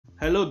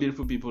Hello,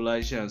 beautiful people,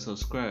 like, share, and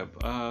subscribe.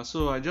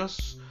 So I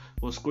just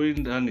was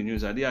scrolling down the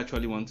news. I didn't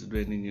actually want to do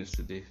any news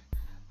today.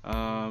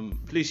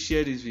 Please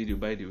share this video,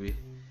 by the way.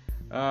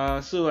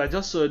 So I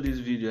just saw this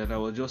video and I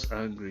was just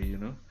angry,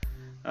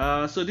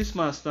 So this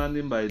man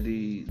standing by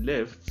the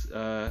left,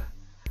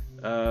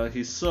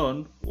 his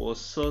son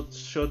was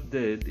shot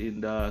dead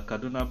in the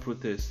Kaduna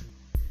protest,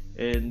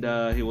 and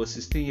he was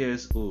 16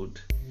 years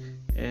old.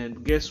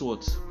 And guess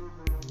what?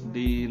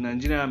 The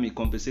Nigerian Army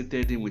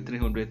compensated him with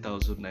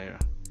 300,000 naira.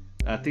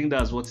 I think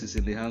that's what is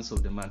in the hands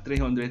of the man.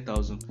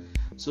 300,000.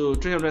 So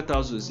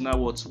 300,000 is now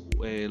what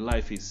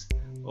life is,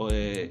 or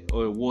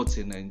what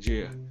in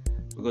Nigeria.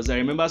 Because I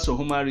remember some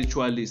human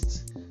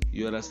ritualists,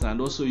 you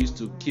understand, also used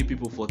to kill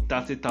people for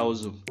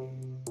 30,000.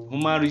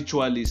 Human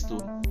ritualists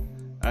too.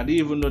 I didn't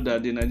even know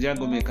that the Nigerian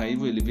government can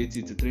even elevate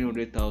it to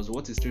 300,000.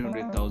 What is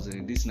 300,000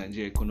 in this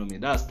Nigerian economy?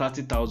 That's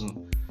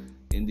 30,000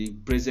 in the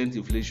present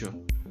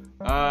inflation.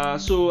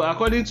 So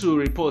according to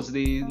reports,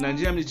 the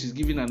Nigerian military is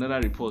giving another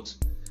report.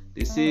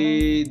 They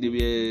say they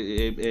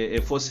were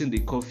enforcing the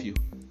curfew,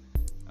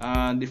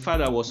 and the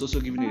father was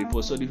also giving a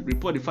report. So the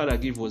report the father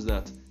gave was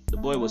that the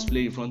boy was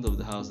playing in front of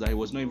the house, that he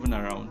was not even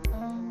around,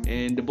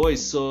 and the boy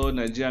saw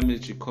Nigerian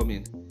military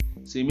coming.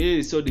 So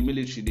immediately saw the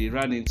military, they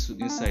ran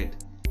inside.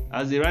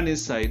 As they ran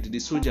inside, the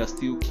soldiers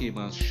still came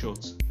and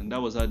shot, and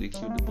that was how they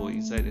killed the boy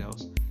inside the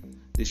house.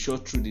 They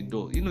shot through the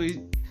door.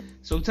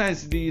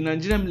 Sometimes the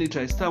Nigerian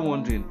military, I start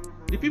wondering,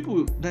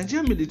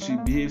 Nigerian military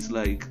behaves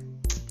like,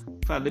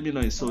 let me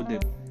not insult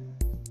them,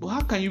 but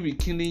how can you be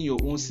killing your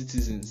own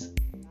citizens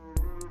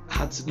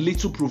at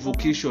little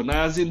provocation?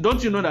 As in,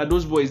 don't you know that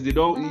those boys, that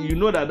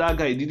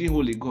guy didn't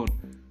hold a gun,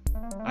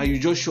 and you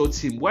just shot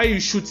him? Why are you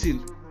shooting?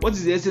 What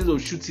is the essence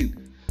of shooting?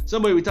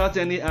 Somebody without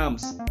any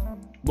arms.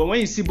 But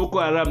when you see Boko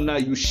Haram now,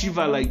 you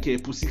shiver like a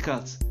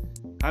pussycat.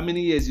 How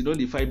many years you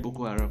don't fight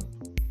Boko Haram?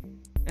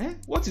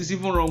 What is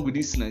even wrong with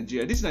this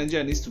Nigeria? This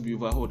Nigeria needs to be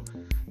overhauled.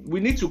 We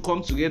need to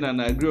come together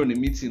and agree on a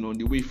meeting on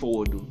the way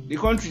forward. The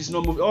country is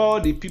not moving. All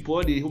the people,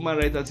 all the human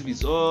rights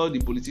activists, all the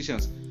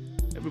politicians,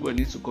 everybody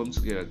needs to come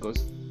together.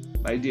 Because,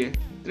 my dear,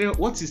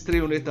 what is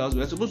 300,000?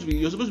 You're supposed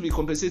to be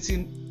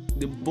compensating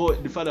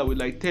the father with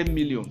like 10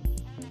 million.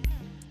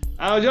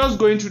 I was just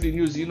going through the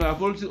news.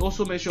 I've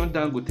also mentioned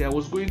Dangote. I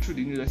was going through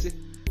the news. I said,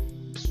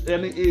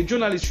 and a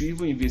journalist should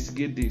even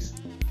investigate this.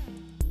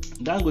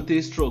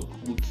 Dangote's truck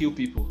will kill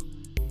people.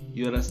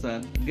 You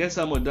understand? Guess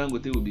how much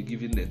Dangote will be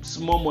giving them?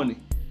 Small money.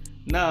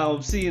 Now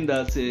I'm seeing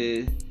that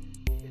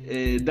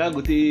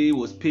Dangote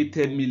was paid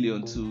 10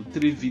 million to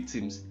 3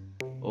 victims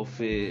of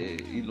a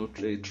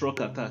truck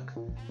attack.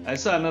 I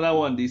saw another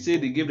one. They say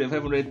they gave them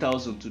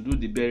 500,000 to do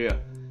the burial.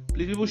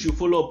 Please, people should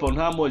follow up on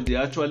how much they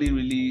actually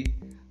really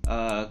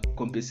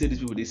compensate these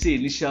people. They say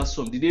initial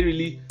sum. Did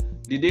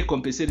they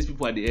compensate these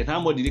people at the end? How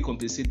much did they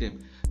compensate them?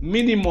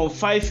 Minimum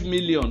 5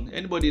 million.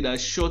 Anybody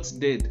that's shot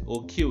dead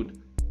or killed.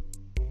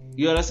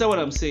 You understand what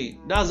I'm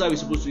saying? That's how we're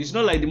supposed to. It's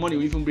not like the money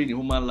will even bring the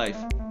human life.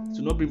 It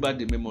will not bring back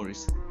the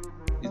memories.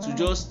 It will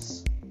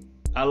just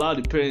allow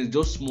the parents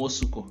just small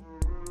succor.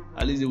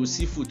 At least they will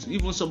see food.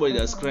 Even somebody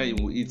that's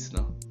crying will eat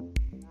now.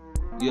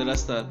 You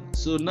understand?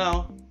 So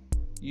now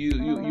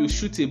you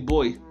shoot a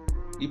boy.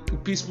 A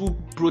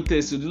peaceful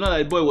protest. You do not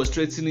like the boy was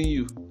threatening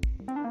you.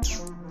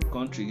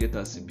 Country get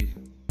as it be.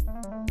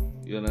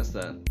 You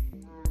understand?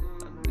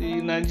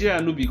 The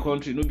Nigeria no be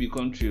country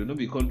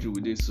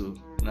with this. So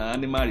na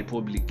animal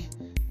republic.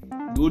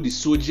 All the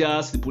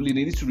soldiers, the police,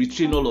 they need to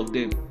retrain all of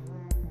them.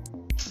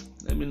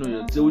 Let me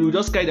know. They will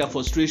just carry their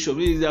frustration.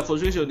 Maybe their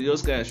frustration, they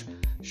just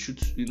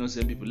shoot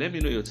innocent people. Let me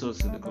know your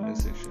thoughts in the comment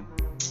section.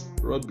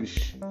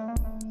 Rubbish.